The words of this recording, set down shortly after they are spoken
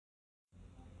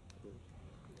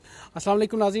अस्सलाम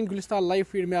वालेकुम नाज़रीन, गुलिस्तान लाइव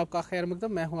फीड में आपका खैर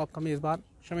मकदम। मैं हूं आपका मेज़बान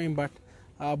शमीम भट्ट।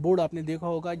 बोर्ड आपने देखा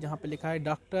होगा जहां पे लिखा है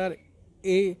doctor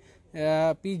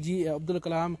APJ Abdul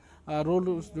Kalam role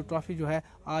जो ट्रॉफ़ी जो है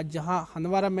आज जहां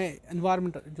हंदवारा में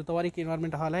इन्वायरमेंट जो तवारीख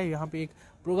इन्वायरमेंट हॉल है यहाँ पे एक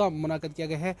प्रोग्राम मुनाकिद किया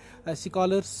गया है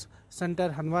स्कॉलर्स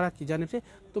सेंटर हंदवारा की जानिब से।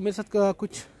 तो मेरे साथ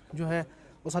कुछ जो है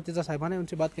उस्ताद साहिबान है,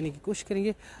 उनसे बात करने की कोशिश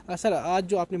करेंगे। सर, आज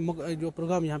जो आपने जो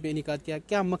प्रोग्राम यहाँ पे इनेकाद किया,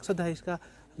 क्या मकसद है इसका?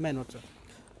 मैं नोट सर।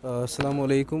 अस्सलामु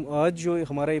अलैकुम। आज जो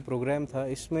हमारा ये प्रोग्राम था,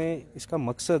 इसमें इसका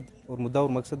मकसद और मुद्दा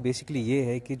और मकसद बेसिकली ये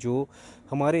है कि जो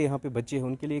हमारे यहाँ पे बच्चे हैं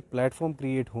उनके लिए एक प्लेटफॉर्म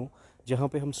क्रिएट हो जहाँ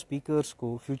पे हम स्पीकर्स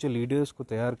को, फ्यूचर लीडर्स को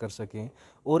तैयार कर सकें।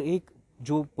 और एक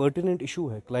जो पर्टिनेंट इशू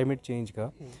है क्लाइमेट चेंज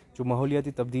का, जो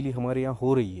माहौलियाती तब्दीली हमारे यहाँ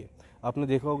हो रही है, आपने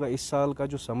देखा होगा इस साल का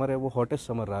जो समर है वो हॉटेस्ट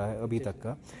समर रहा है अभी तक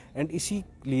का। एंड इसी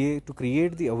लिए to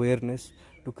create the awareness,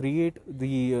 to create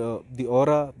the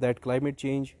aura that climate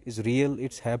change is real,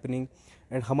 it's happening.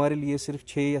 And हमारे लिए सिर्फ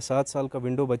 6 या 7 साल का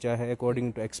विंडो बचा है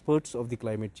according to experts of the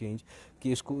climate change,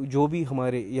 कि इसको जो भी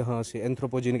हमारे यहाँ से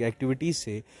एंथ्रोपोजेनिक एक्टिविटीज़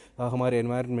से हमारे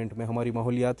एनवायरनमेंट में, हमारी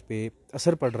माहौलियात पे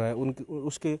असर पड़ रहा है,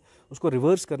 उसको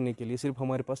रिवर्स करने के लिए सिर्फ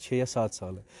हमारे पास 6 या 7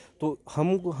 साल है। तो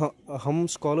हम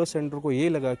स्कॉलर सेंटर को ये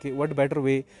लगा कि what better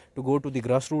way to go to the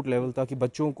grass root level, ताकि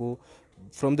बच्चों को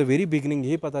फ्रॉम द वेरी बिगनिंग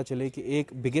ये पता चले कि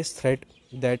एक biggest threat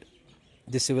that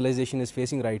this civilisation is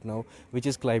facing right now which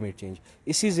is climate change.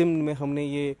 इसी ज़िम्न में हमने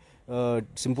ये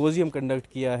सिम्पोजियम कंडक्ट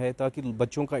किया है ताकि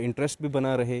बच्चों का इंटरेस्ट भी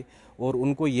बना रहे और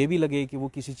उनको ये भी लगे कि वो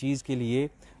किसी चीज़ के लिए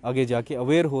आगे जाके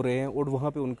अवेयर हो रहे हैं, और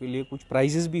वहाँ पे उनके लिए कुछ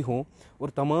प्राइजेज़ भी हों। और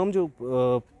तमाम जो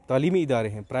तालीमी इदारे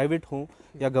हैं, प्राइवेट हों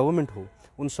या गवर्नमेंट हो,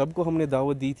 उन सब को हमने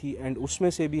दावत दी थी। एंड उसमें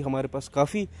से भी हमारे पास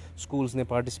काफ़ी स्कूल्स ने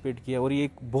पार्टिसिपेट किया और ये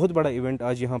एक बहुत बड़ा इवेंट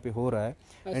आज यहाँ पे हो रहा है।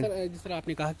 सर, जिस तरह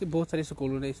आपने कहा कि बहुत सारे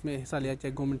स्कूलों ने इसमें हिस्सा लिया,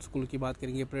 चाहे गवर्नमेंट स्कूल की बात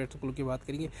करेंगे, प्राइवेट स्कूल की बात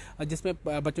करेंगे, जिसमें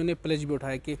बच्चों ने प्लेज भी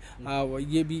उठाया कि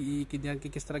ये भी कि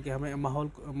किस तरह के हमें माहौल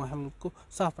को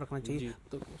साफ रखना चाहिए।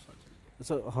 तो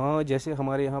हाँ, जैसे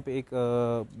हमारे यहाँ पे एक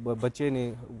बच्चे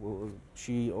ने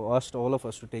she asked all of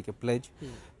us to take a pledge,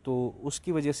 तो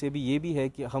उसकी वजह से भी ये भी है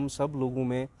कि हम सब लोगों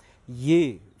में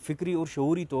ये फ़िक्री और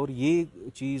शऊरी तौर ये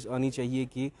चीज़ आनी चाहिए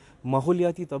कि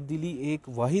माहौलियाती तब्दीली एक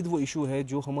वाहिद वो इशू है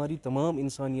जो हमारी तमाम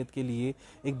इंसानियत के लिए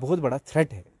एक बहुत बड़ा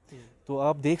थ्रेट है। तो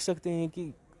आप देख सकते हैं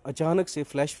कि अचानक से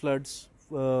फ्लैश फ्लड्स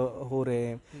हो रहे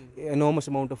हैं, enormous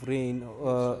amount of rain,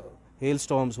 hello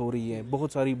storms हो रही हैं,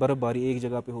 बहुत सारी बर्फ़बारी एक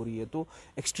जगह पे हो रही है। तो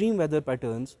extreme weather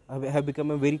patterns have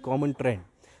become a very common trend.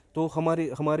 तो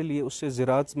हमारे लिए उससे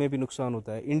ज़राअत में भी नुकसान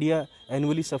होता है। India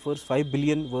annually suffers 5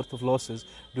 billion worth of losses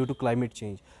due to climate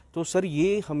change. तो सर,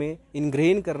 ये हमें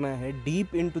इनग्रेन करना है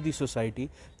डीप इनटू द सोसाइटी,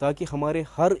 ताकि हमारे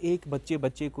हर एक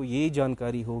बच्चे को ये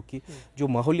जानकारी हो कि जो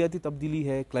माहौलियाती तब्दीली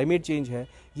है, क्लाइमेट चेंज है,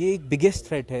 ये एक बिगेस्ट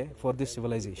थ्रेट है फॉर दिस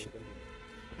सिविलाइजेशन।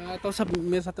 तो सब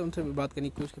मेरे साथ उनसे बात करने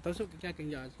की कोशिश करता हूँ। क्या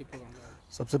कहेंगे आज के प्रोग्राम में?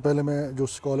 सबसे पहले मैं जो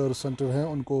स्कॉलर सेंटर हैं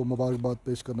उनको मुबारकबाद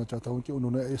पेश करना चाहता हूँ कि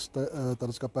उन्होंने इस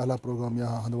तरह का पहला प्रोग्राम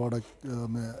यहाँ हंदवाड़ा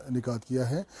में इनेकाद किया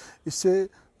है। इससे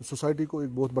सोसाइटी को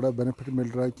एक बहुत बड़ा बेनिफिट मिल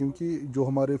रहा है, क्योंकि जो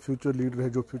हमारे फ्यूचर लीडर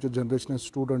हैं, जो फ्यूचर जनरेशन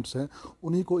स्टूडेंट्स हैं,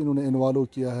 उन्हीं को इन्होंने इन्वॉल्व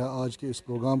किया है आज के इस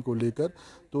प्रोग्राम को लेकर।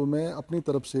 तो मैं अपनी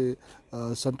तरफ से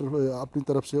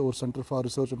और centre for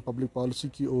research and public policy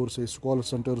की ओर से स्कॉलर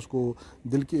सेंटर्स को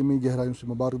दिल की अमीन गहराइयों से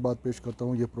मुबारकबाद पेश करता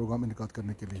हूँ ये प्रोग्राम इनेकाद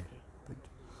करने के लिए।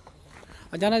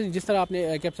 जाना, जिस तरह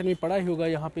आपने कैप्शन में पढ़ा ही होगा,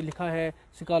 यहाँ पे लिखा है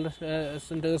स्कॉलर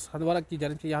सेंटर्स हंदवारा की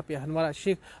जानिब से। यहाँ पे हंदवारा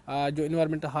शेख जो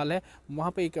इन्वायरमेंट हॉल है,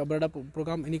 वहाँ पे एक बड़ा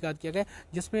प्रोग्राम इनेकाद किया गया,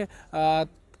 जिसमें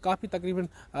काफ़ी तकरीबन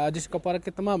जिस कपारा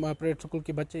के तमाम प्राइवेट स्कूल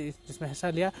के बच्चे जिसमें हिस्सा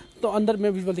लिया। तो अंदर मैं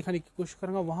विजुअल दिखाने की कोशिश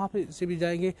करूँगा, वहाँ पे से भी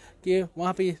जाएंगे कि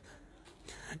वहाँ पे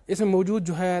इसमें मौजूद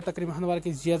जो है तकरीबन हंदवारा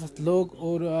के ज़्यादा लोग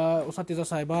और उस्ताद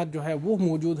साहिबान जो है वो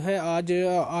मौजूद है। आज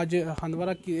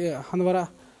हंदवारा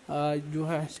जो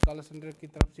है स्कॉलर सेंटर की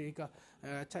तरफ से एक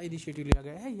अच्छा इनिशिएटिव लिया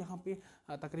गया है। यहाँ पे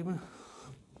तकरीबन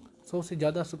 100 से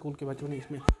ज़्यादा स्कूल के बच्चों ने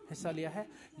इसमें हिस्सा लिया है।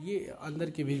 ये अंदर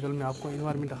के विजुअल में आपको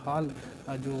इन्वायरमेंट हॉल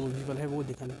जो विजुअल है वो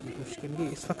दिखाने की कोशिश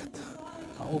करेंगे। इस वक्त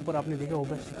ऊपर आपने देखा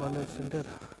होगा स्कॉलर सेंटर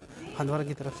हंदवारा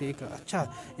की तरफ से एक अच्छा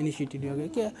इनिशिएटिव लिया गया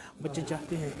कि बच्चे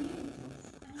चाहते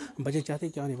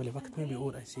हैं कि आने वाले वक्त में भी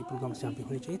और ऐसे प्रोग्राम यहाँ पे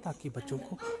होने चाहिए, ताकि बच्चों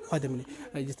को फ़ायदा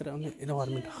मिले। जिस तरह हमने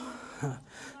इन्वायरमेंट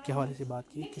के हवाले से बात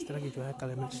की, किस तरह की जो है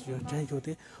क्लाइमेट जो चेंज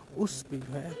होते उस पर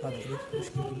जो है बात करने की कोशिश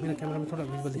की। मेरा कैमरा में थोड़ा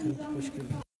विजुअल दिखाने की कोशिश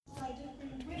करेंगे।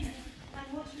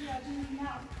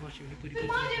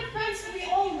 My dear friends, we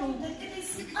all know that it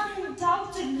is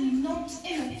undoubtedly not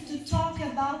enough to talk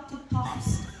about the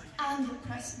past and the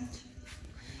present.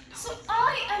 So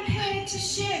I am here to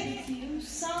share with you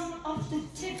some of the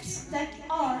tips that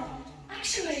are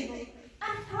actionable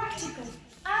and practical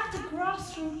at the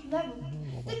grassroots level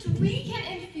that we can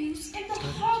infuse in the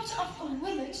heart of a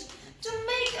village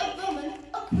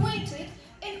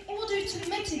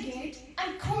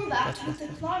with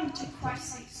the climate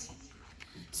crisis.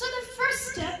 So the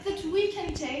first step that we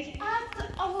can take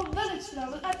at our village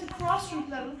level, at the grassroots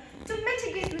level, to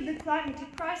mitigate with the climate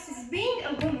crisis, being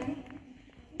a woman,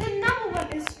 the number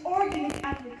one is organic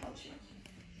agriculture.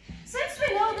 Since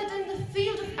we know that in the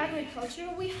field of agriculture,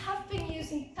 we have been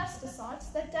using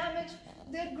pesticides that damage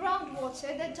the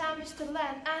groundwater, that damage the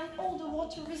land and all the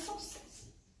water resources.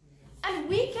 And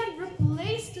we can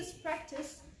replace this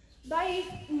practice by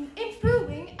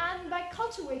improving and by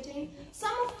cultivating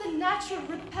some of the natural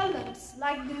repellents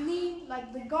like the neem,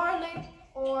 like the garlic,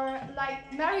 or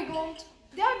like marigold.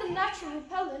 They are the natural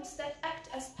repellents that act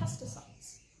as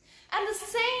pesticides. And the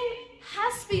same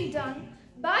has been done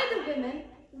by the women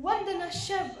Vandana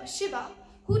Shiva,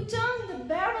 who turned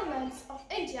the barrenlands of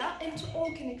India into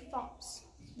organic farms.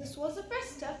 This was the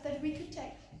first step that we could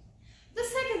take. The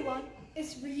second one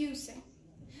is reusing.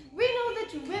 We know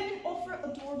that women offer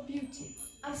adore beauty,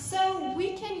 and so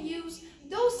we can use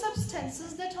those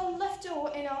substances that are left over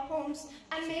in our homes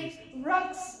and make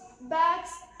rugs,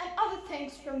 bags, and other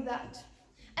things from that.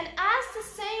 And as the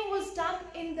same was done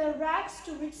in the Rags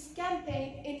to Riches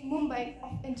campaign in Mumbai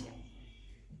of India.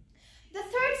 The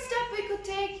third step we could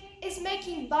take is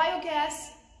making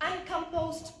biogas and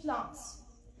compost plants.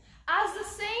 As the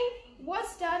same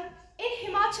was done in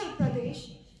Himachal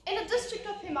Pradesh, in a district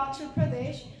of Himachal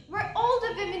Pradesh, where all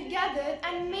the women gathered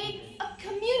and made a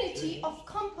community of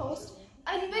compost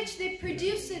in which they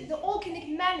produced the organic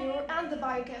manure and the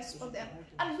biogas for them.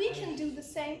 And we can do the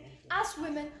same as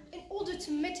women in order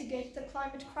to mitigate the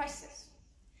climate crisis.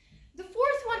 The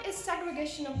fourth one is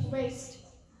segregation of waste.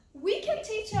 We can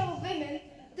teach our women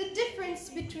the difference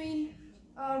between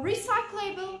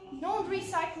recyclable,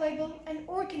 non-recyclable, and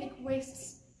organic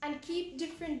wastes and keep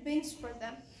different bins for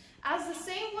them, as the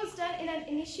same was done in an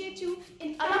initiative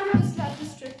in Gulistan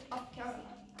district of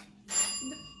Kerala.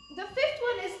 The fifth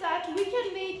one is that we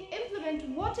can implement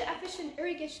water efficient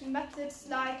irrigation methods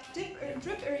like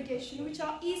drip irrigation, which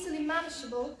are easily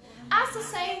manageable, as the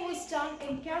same was done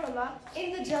in Kerala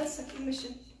in the Jal Sakhi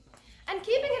mission. And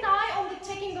keeping an eye on the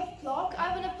ticking of clock,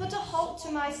 I want to put a halt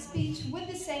to my speech with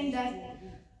the saying that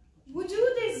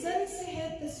वजूद-ए-ज़न से है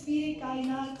तस्वीर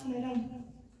कायनात में रंग,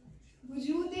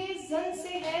 वजूद-ए-ज़न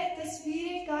से है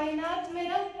तस्वीर कायनात में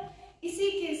रंग, इसी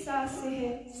के साथ से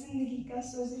है जिंदगी का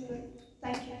सोज़-ए-रंग.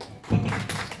 Thank you.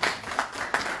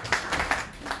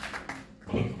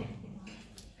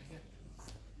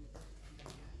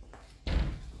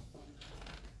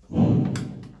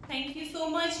 Thank you so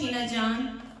much, Hina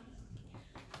Jan.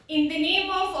 In the name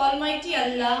of Almighty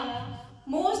Allah,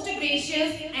 most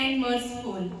gracious and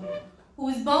merciful,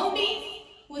 whose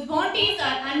bounties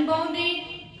are unbounded,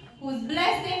 whose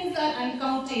blessings are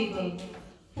uncountable,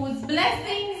 whose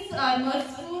blessings are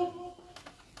merciful,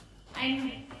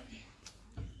 and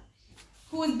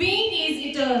whose being is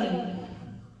eternal.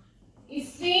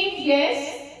 Esteemed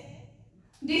guests,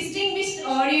 distinguished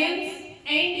audience,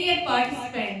 and dear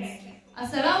participants,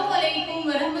 Assalamu alaikum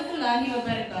wa rahmatullahi wa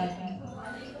barakatuh.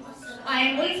 I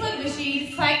am Ulfat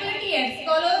Bashir, faculty at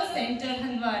Scholars Center,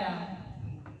 Handwara.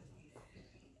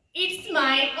 It's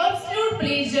my absolute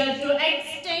pleasure to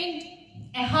extend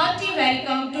a hearty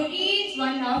welcome to each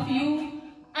one of you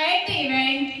at the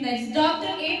event that's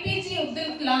Dr. APJ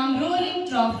Abdul Kalam Rolling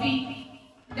Trophy,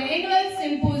 the annual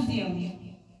Symposium.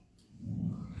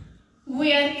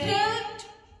 We are thrilled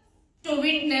to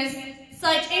witness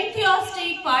such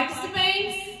enthusiastic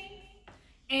participants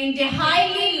and a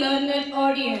highly learned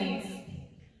audience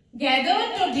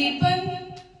gathered to deepen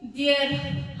their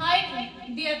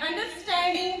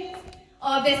understanding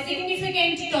of the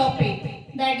significant topic,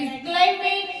 that is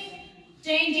climate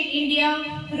change in India,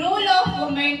 role of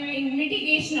women in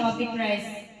mitigation of the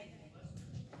crisis.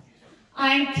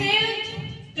 I am thrilled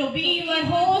to be your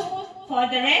host for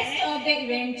the rest of the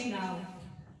event now.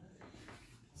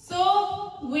 So,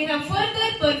 we have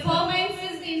further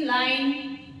performances in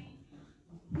line.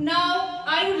 Now,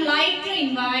 I would like to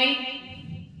invite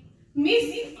Miss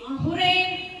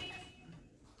Hurain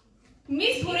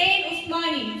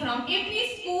Usmani from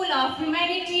APJ School of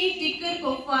Humanity, Tikar,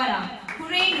 Kupwara.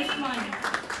 Hurain Usmani.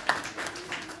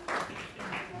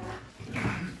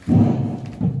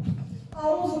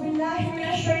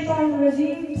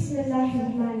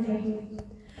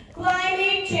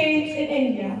 Climate change in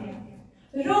India.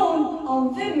 Role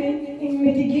of women in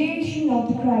mitigation of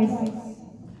the crisis.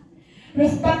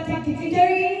 Respected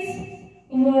dignitaries,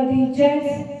 worthy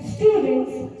guests,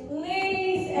 students,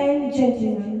 ladies and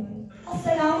gentlemen,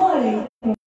 Assalamu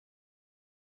alaikum.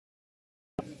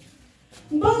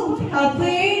 Both have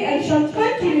played and shall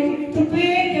continue to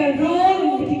play their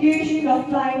role in mitigation of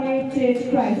climate change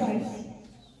crisis.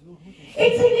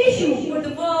 It's an issue for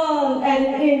the world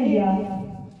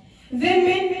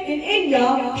Women in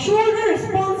India shoulder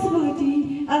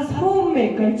responsibility as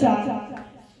homemaker,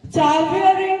 child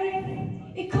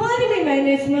rearing, economy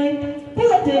management,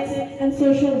 politics, and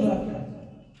social work.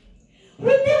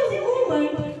 With this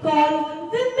movement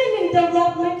called Women in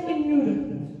Development in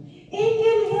Europe,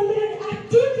 Indian women are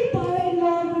actively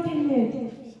involved in it.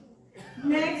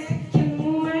 Next came the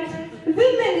movement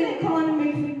Women in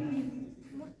Economy,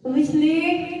 which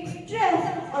laid stress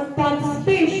on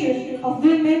participation of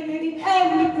women in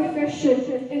every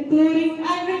profession, including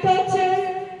agriculture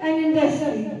and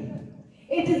industry.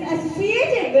 It is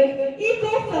associated with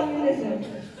ecofeminism.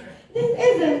 This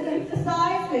ism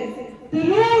emphasizes the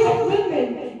role of women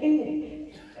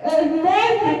in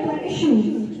environmental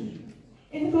issues,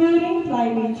 including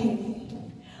climate change,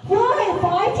 while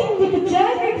fighting with the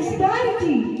gender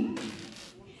disparity.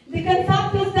 The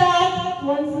concept is that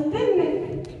once women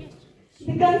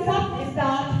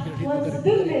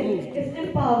is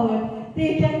empowered,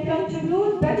 they can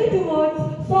contribute better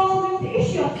towards solving the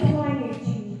issue of climate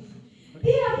change.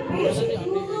 They are basic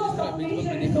users of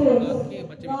nature resources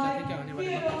like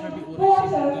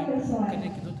water and soil.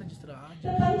 The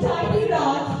Panchayati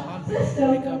Raj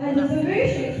system and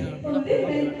reservation for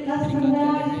women has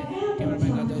provided ample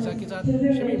chances to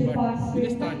women to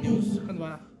participate.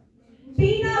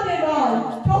 Beena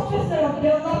Begal, Professor of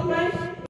Development